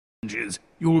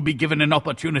you will be given an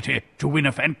opportunity to win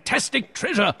a fantastic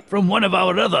treasure from one of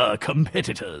our other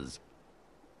competitors.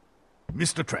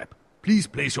 Mr. Trap, please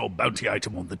place your bounty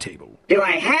item on the table. Do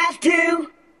I have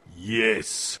to?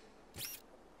 Yes.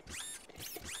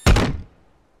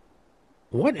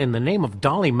 What in the name of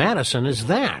Dolly Madison is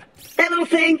that? That little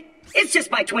thing? It's just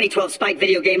my 2012 Spike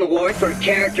Video Game Award for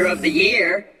Character of the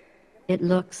Year. It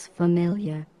looks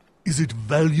familiar. Is it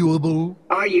valuable?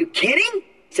 Are you kidding?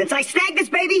 Since I snagged this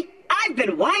baby, I've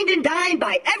been wined and dined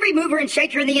by every mover and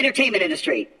shaker in the entertainment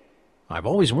industry. I've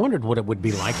always wondered what it would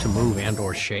be like to move and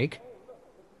or shake.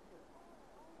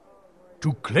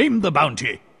 To claim the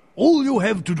bounty, all you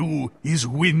have to do is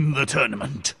win the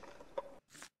tournament.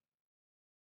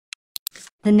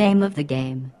 The name of the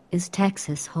game is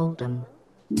Texas Hold'em.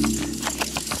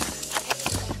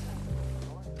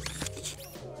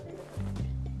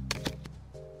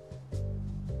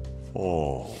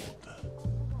 Fold.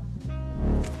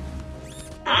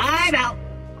 I'm out.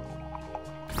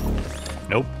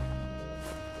 Nope.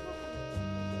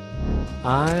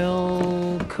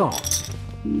 I'll call.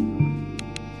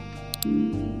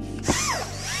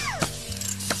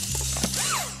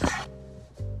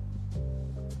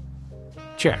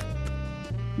 Check.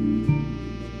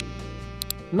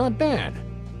 Not bad.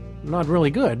 Not really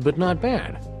good, but not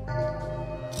bad.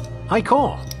 I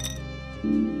call.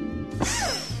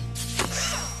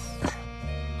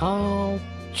 I'll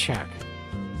check.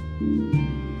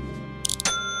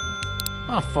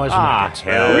 Fuzz nuggets.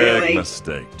 Hell. Really? Big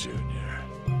mistake, Junior.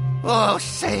 Oh,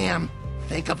 Sam.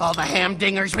 Think of all the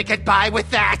hamdingers we could buy with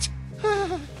that.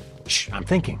 Shh, I'm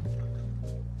thinking.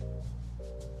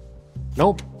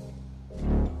 Nope.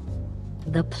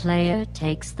 The player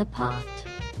takes the pot.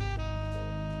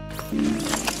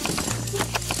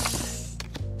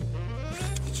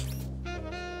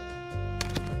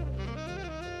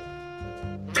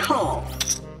 Call.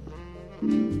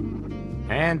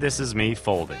 And this is me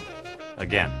folding.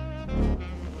 Again.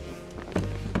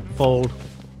 Fold.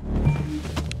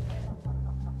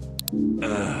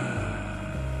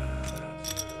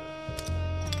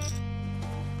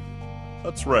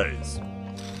 Let's raise.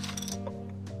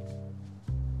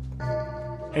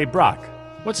 Hey, Brock,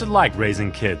 what's it like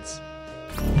raising kids?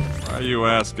 Why are you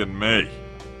asking me?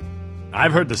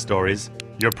 I've heard the stories.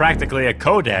 You're practically a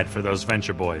co-dad for those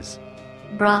Venture boys.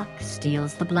 Brock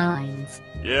steals the blinds.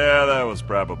 Yeah, that was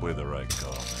probably the right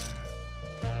call.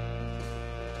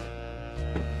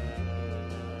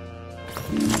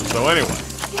 So anyway,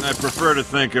 I prefer to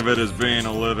think of it as being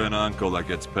a live-in uncle that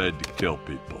gets paid to kill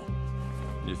people.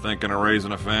 You thinking of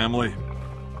raising a family?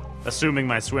 Assuming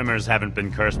my swimmers haven't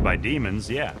been cursed by demons,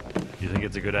 yeah. You think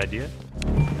it's a good idea?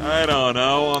 I don't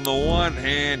know. On the one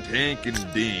hand, Hank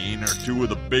and Dean are two of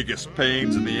the biggest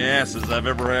pains in the asses I've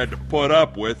ever had to put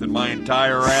up with in my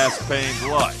entire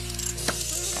ass-pained life.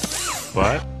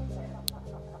 What?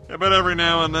 Yeah, but every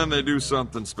now and then they do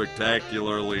something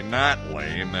spectacularly not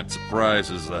lame that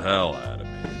surprises the hell out of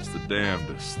me. It's the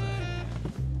damnedest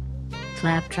thing.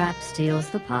 Claptrap steals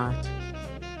the pot.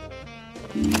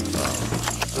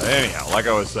 Anyhow, like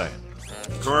I was saying.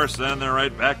 Of course, then they're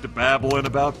right back to babbling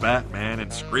about Batman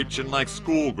and screeching like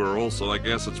schoolgirls, so I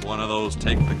guess it's one of those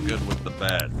take the good with the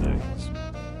bad things.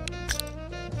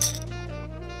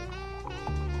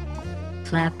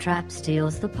 Claptrap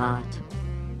steals the pot.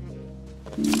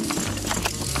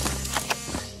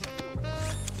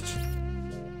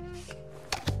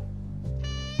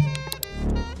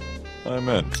 I'm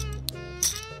in.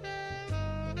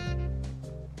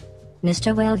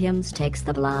 Mr. Williams takes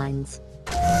the blinds.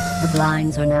 The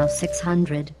blinds are now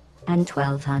 600 and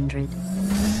 1200.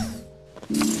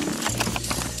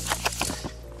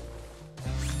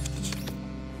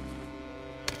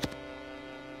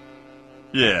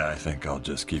 Yeah, I think I'll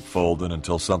just keep folding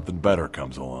until something better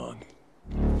comes along.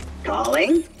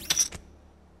 Calling.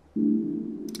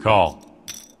 Call.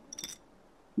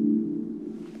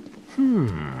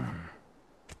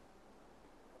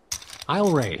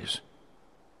 I'll raise.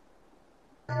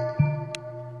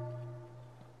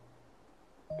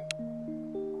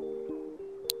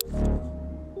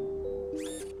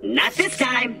 Not this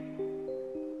time.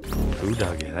 Ooh,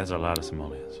 doggy, that's a lot of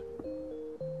simoleons.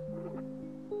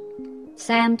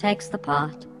 Sam takes the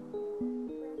pot.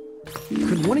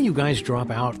 Could one of you guys drop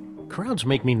out? Crowds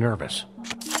make me nervous.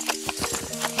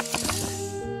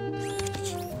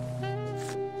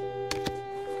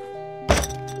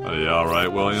 Are you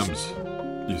alright, Williams?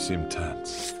 You seem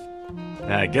tense.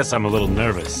 I guess I'm a little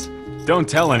nervous. Don't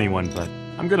tell anyone, but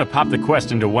I'm gonna pop the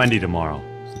question to Wendy tomorrow.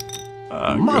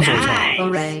 Mazel tov. Nice.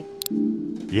 Hooray.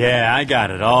 Yeah, I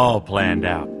got it all planned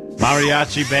out.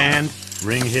 Mariachi band,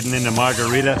 ring hidden in a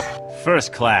margarita,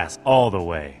 first class all the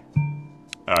way.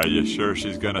 Are you sure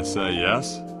she's gonna say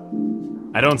yes?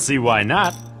 I don't see why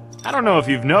not. I don't know if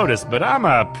you've noticed, but I'm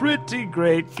a pretty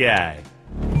great guy.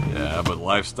 Yeah, but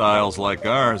lifestyles like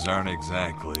ours aren't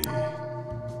exactly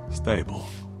stable.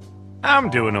 I'm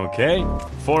doing okay.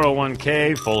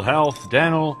 401k, full health,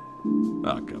 dental.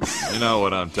 Oh, come on. You know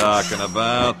what I'm talking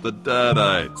about. The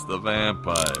Deadites, the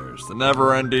vampires, the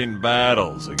never-ending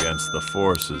battles against the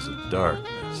forces of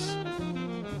darkness.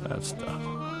 That stuff.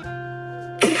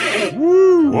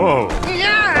 Whoa.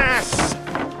 Yes!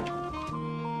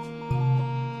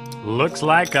 Looks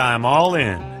like I'm all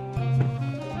in.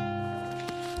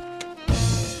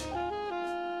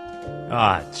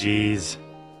 Ah, jeez.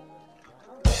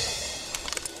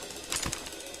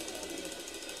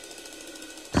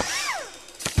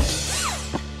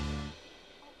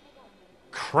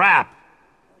 Crap!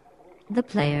 The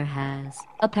player has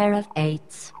a pair of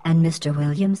 8s, and Mr.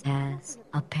 Williams has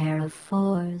a pair of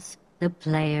 4s. The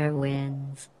player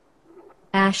wins.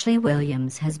 Ashley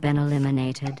Williams has been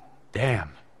eliminated.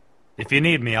 Damn. If you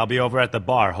need me, I'll be over at the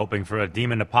bar hoping for a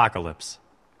demon apocalypse.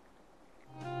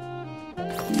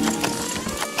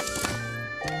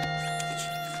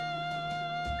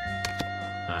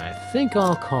 I think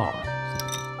I'll call.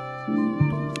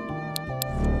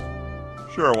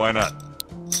 Sure, why not?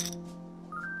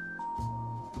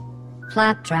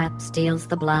 Claptrap steals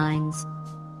the blinds.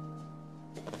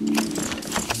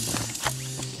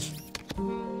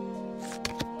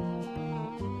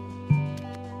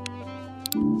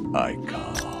 I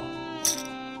call.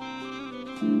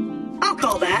 I'll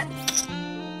call that.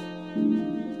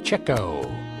 Checko.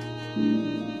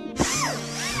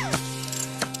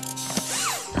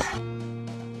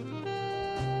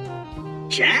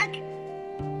 Jack?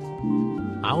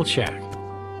 I'll check.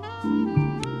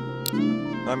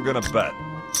 I'm gonna bet.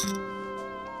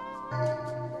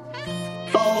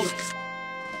 Fold.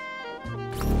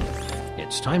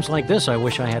 It's times like this I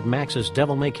wish I had Max's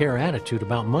devil-may-care attitude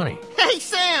about money. Hey,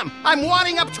 Sam! I'm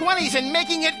wadding up 20s and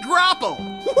making it grapple!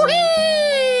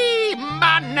 Whee!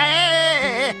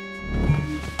 Money!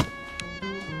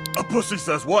 A pussy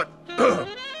says what?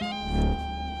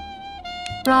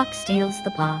 Rock steals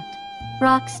the pot.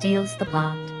 Rock steals the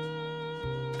pot.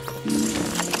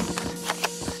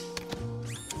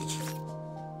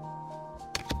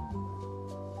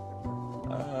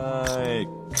 I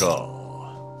call.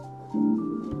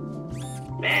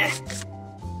 Nah.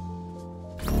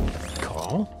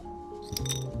 Call?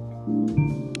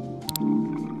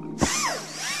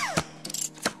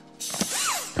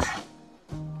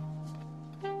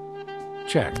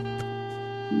 Check.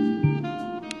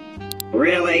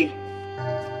 Really?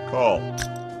 Call.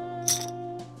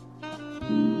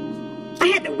 I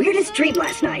had the weirdest dream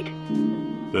last night.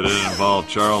 Did it involve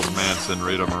Charles Manson,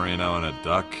 Rita Moreno, and a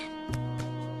duck?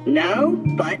 No,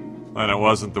 but And it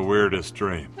wasn't the weirdest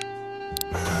dream.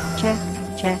 Check,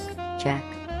 check, check.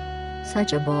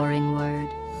 Such a boring word.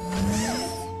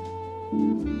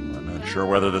 I'm not sure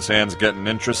whether this hand's getting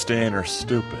interesting or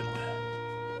stupid.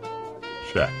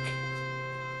 Check.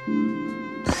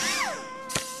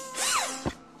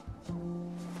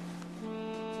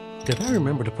 Did I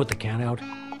remember to put the cat out?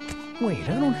 Wait,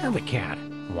 I don't have a cat.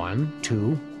 1,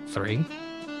 2, 3.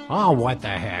 Oh, what the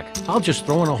heck. I'll just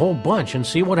throw in a whole bunch and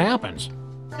see what happens.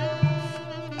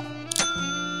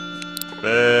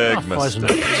 Big Ah, fuzzing.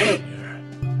 mistake here.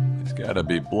 He's gotta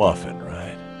be bluffing,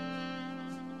 right?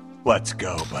 Let's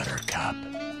go, Buttercup.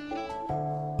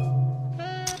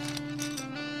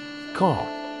 Call.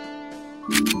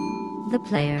 The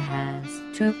player has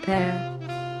 2 pair.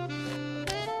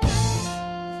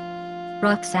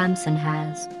 Rock Samson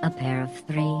has a pair of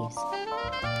 3s.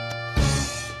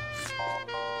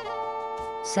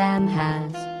 Sam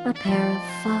has a pair of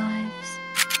 5s.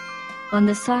 On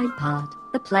the side pot,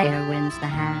 the player wins the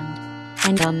hand.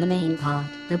 And on the main pot,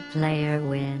 the player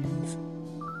wins.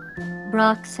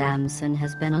 Brock Samson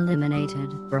has been eliminated.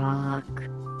 Brock,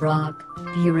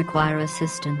 do you require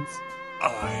assistance?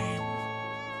 I'm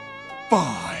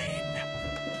fine.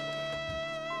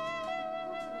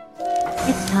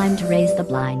 It's time to raise the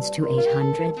blinds to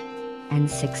 800 and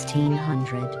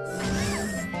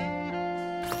 1600.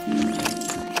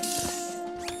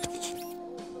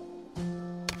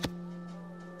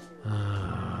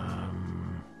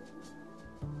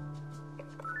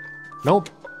 Nope.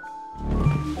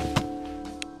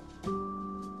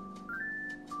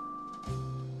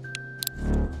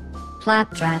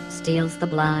 Claptrap steals the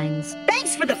blinds.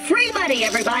 thanks for the free money,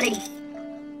 everybody.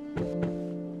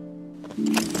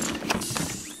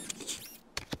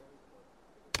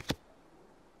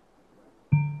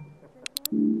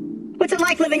 What's it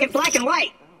like living in black and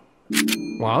white?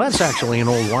 Well, that's actually an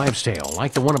old wives' tale,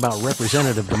 like the one about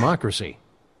representative democracy.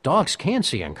 Dogs can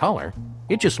see in color.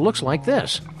 It just looks like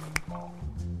this.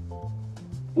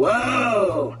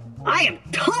 Whoa! I am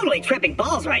totally tripping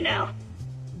balls right now.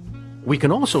 We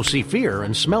can also see fear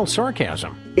and smell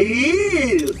sarcasm.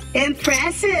 Ooh,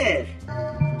 impressive.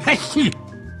 Hey,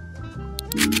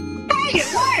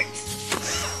 it works!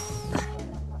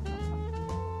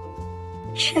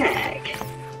 Check.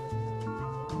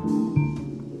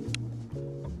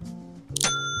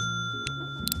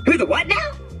 Who the what now?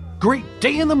 Great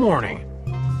day in the morning.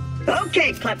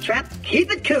 Okay, Claptrap,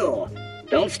 keep it cool.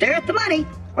 Don't stare at the money,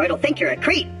 or it'll think you're a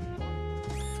creep.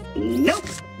 Nope.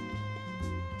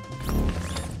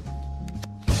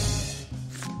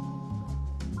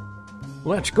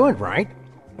 Well, that's good, right?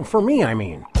 For me, I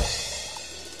mean.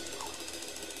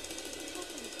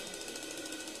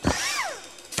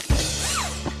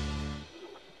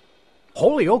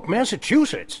 Holyoke,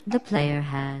 Massachusetts. The player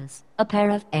has a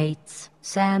pair of 8s.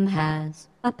 Sam has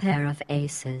a pair of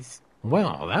aces.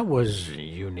 Well, that was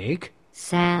unique.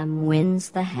 Sam wins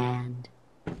the hand.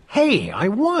 Hey, I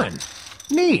won!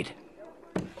 Neat!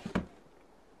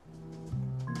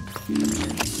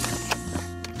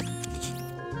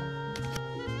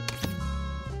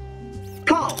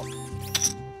 Call.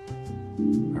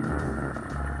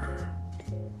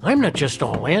 I'm not just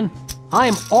all in.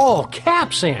 I'm all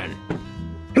caps in.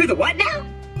 Who the what now?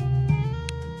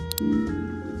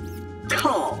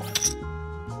 Call.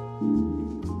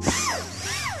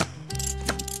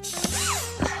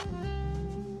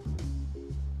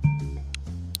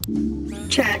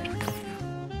 Check.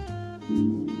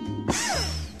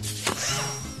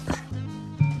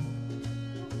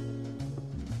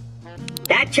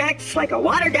 That checks like a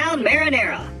watered-down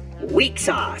marinara. Weak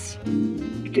sauce.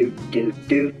 Do.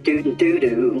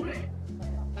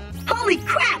 Holy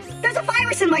crap! There's a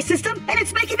virus in my system, and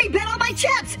it's making me bet all my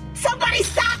chips! Somebody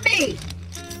stop me!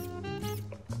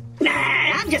 Nah,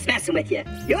 I'm just messing with you.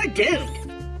 You're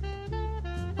doomed.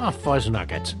 Oh, fuzz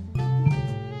nuggets.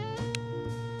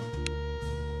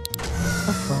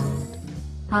 A fold.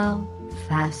 How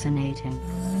fascinating.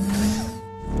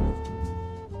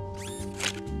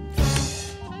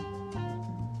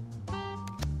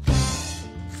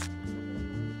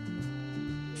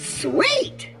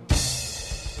 Sweet!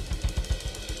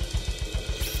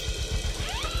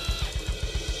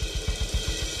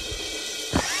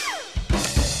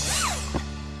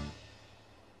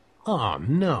 Oh,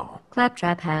 no.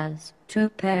 Claptrap has 2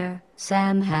 pair.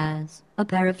 Sam has a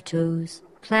pair of 2s.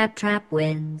 Claptrap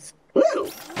wins. Ooh,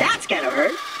 that's gonna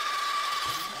hurt.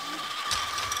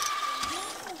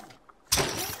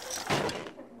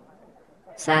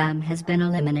 Sam has been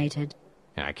eliminated.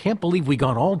 And I can't believe we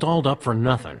got all dolled up for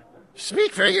nothing.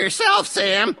 Speak for yourself,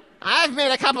 Sam. I've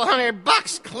made a couple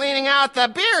 $100 cleaning out the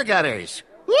beer gutters.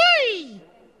 Whee!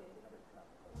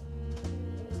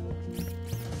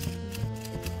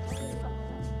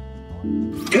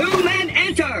 Two men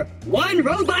enter, one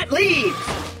robot leaves.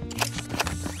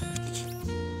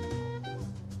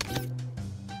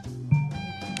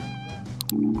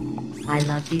 I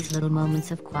love these little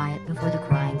moments of quiet before the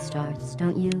crying starts,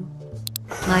 don't you?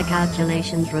 My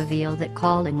calculations reveal that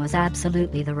calling was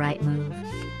absolutely the right move.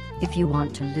 If you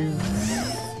want to lose.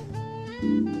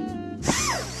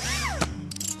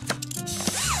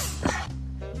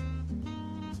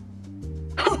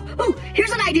 Oh,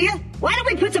 here's an idea. Why don't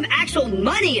we put some actual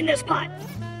money in this pot?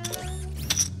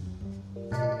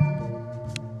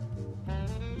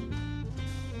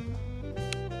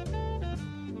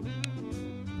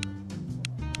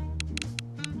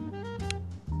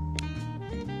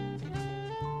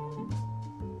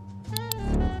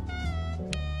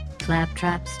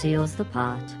 Claptrap steals the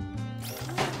pot.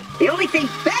 The only thing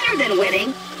better than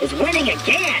winning is winning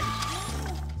again.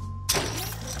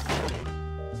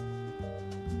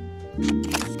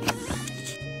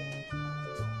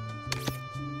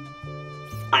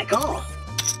 I call.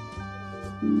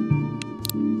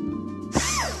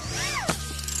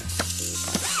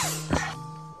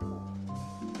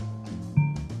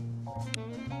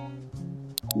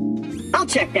 I'll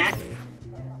check that.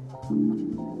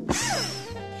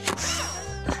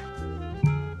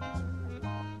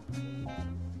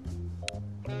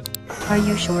 Are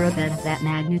you sure a bet of that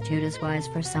magnitude is wise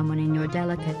for someone in your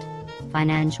delicate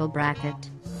financial bracket?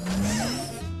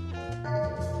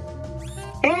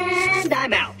 And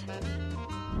I'm out.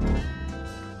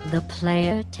 The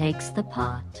player takes the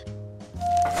pot.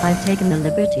 I've taken the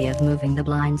liberty of moving the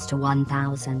blinds to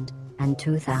 1,000 and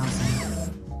 2,000.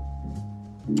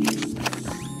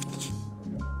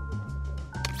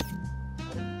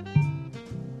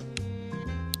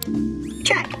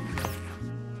 Check.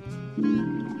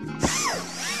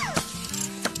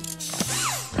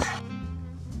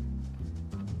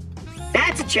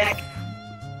 That's a check.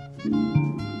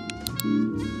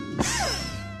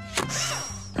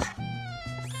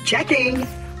 Checking.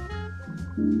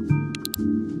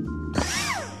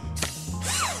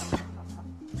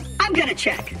 I'm gonna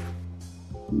check.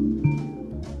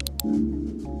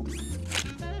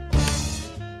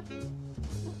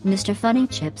 Mr. Funny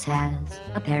Chips has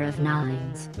a pair of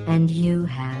 9s, and you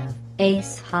have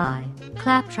ace high.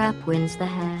 Claptrap wins the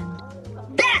hand.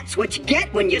 That's what you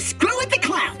get when you screw with the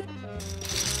clown.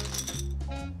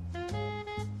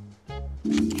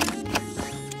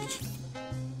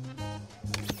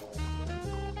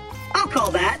 I'll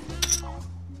call that.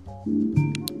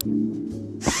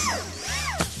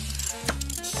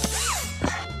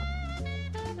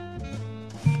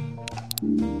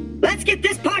 Let's get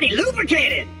this party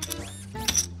lubricated.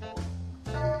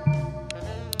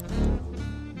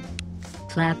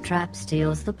 Claptrap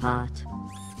steals the pot.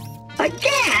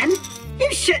 Again?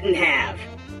 You shouldn't have.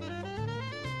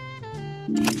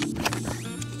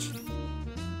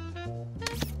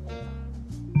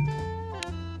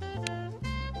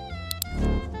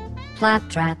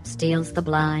 Claptrap steals the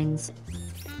blinds.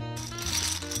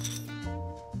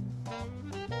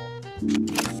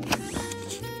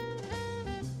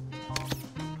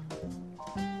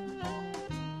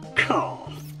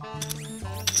 Call.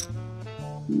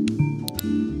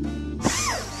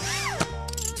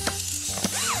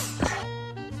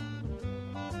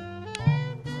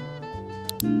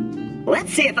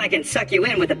 Let's see if I can suck you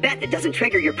in with a bet that doesn't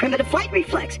trigger your primitive flight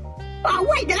reflex. Oh,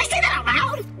 wait, did I say that out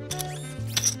loud?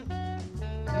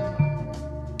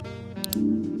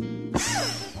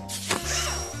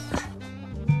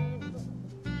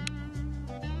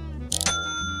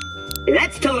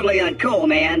 That's totally uncool,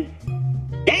 man.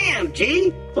 Damn,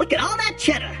 G, look at all that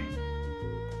cheddar.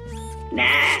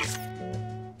 Nah.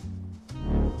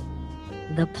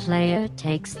 The player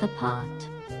takes the pot.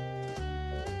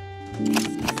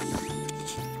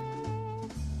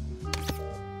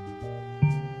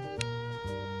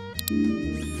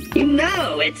 You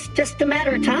know, it's just a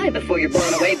matter of time before you're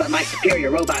blown away by my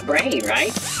superior robot brain,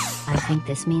 right? I think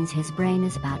this means his brain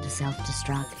is about to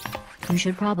self-destruct. You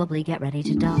should probably get ready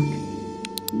to dock.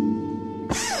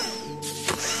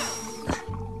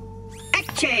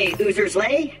 Ekche,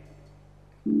 Oozersley.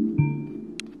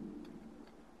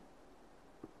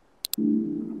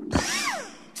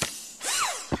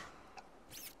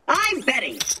 I'm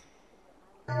betting.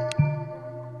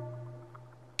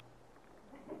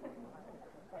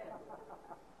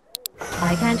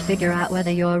 I can't figure out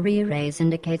whether your re-raise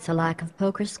indicates a lack of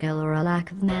poker skill or a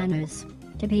lack of manners.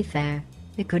 To be fair,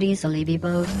 it could easily be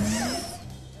both.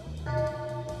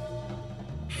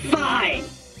 Fine.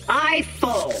 I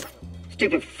fold.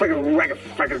 Stupid friggin'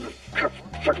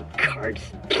 cards.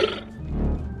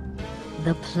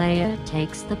 The player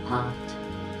takes the pot.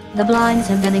 The blinds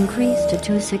have been increased to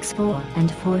 264 and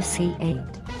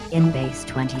 4C8 in base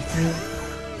 23.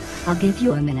 I'll give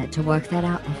you a minute to work that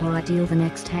out before I deal the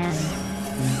next hand.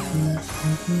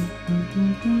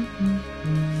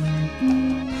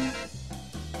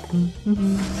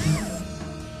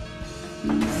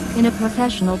 In a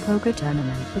professional poker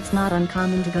tournament, it's not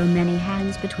uncommon to go many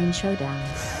hands between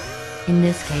showdowns. In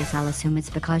this case, I'll assume it's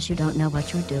because you don't know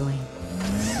what you're doing.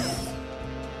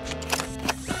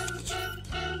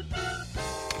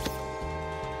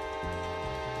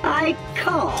 I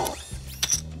call.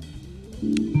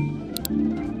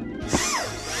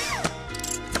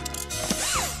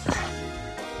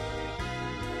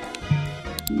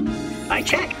 I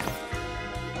check.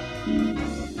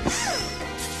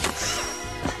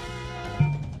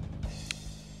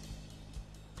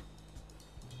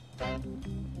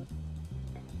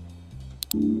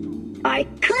 I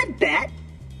could bet.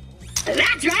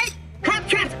 That's right!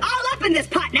 Claptrap's all up in this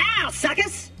pot now,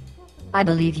 suckers! I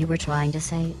believe you were trying to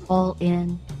say all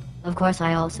in. Of course,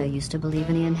 I also used to believe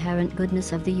in the inherent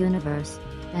goodness of the universe.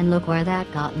 And look where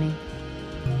that got me.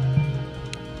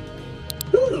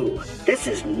 Ooh, this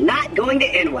is not going to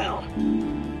end well.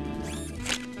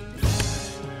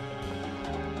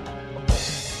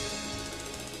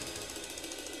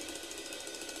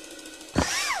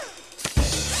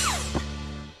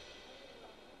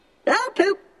 Oh,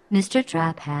 poop. Mr.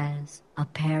 Trap has a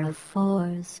pair of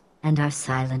 4s, and our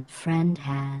silent friend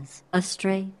has a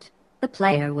straight. The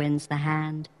player wins the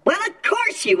hand. Well, of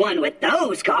course you won with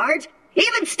those cards.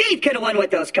 Even Steve could have won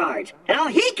with those cards. And all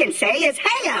he can say is,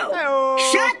 hey-o. Hey-o.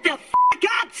 Shut the f***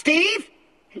 up, Steve.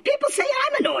 And people say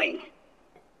I'm annoying.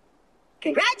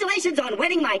 Congratulations on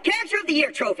winning my Character of the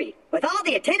Year trophy, with all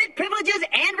the attendant privileges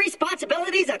and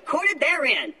responsibilities accorded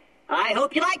therein. I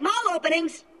hope you like mall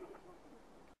openings.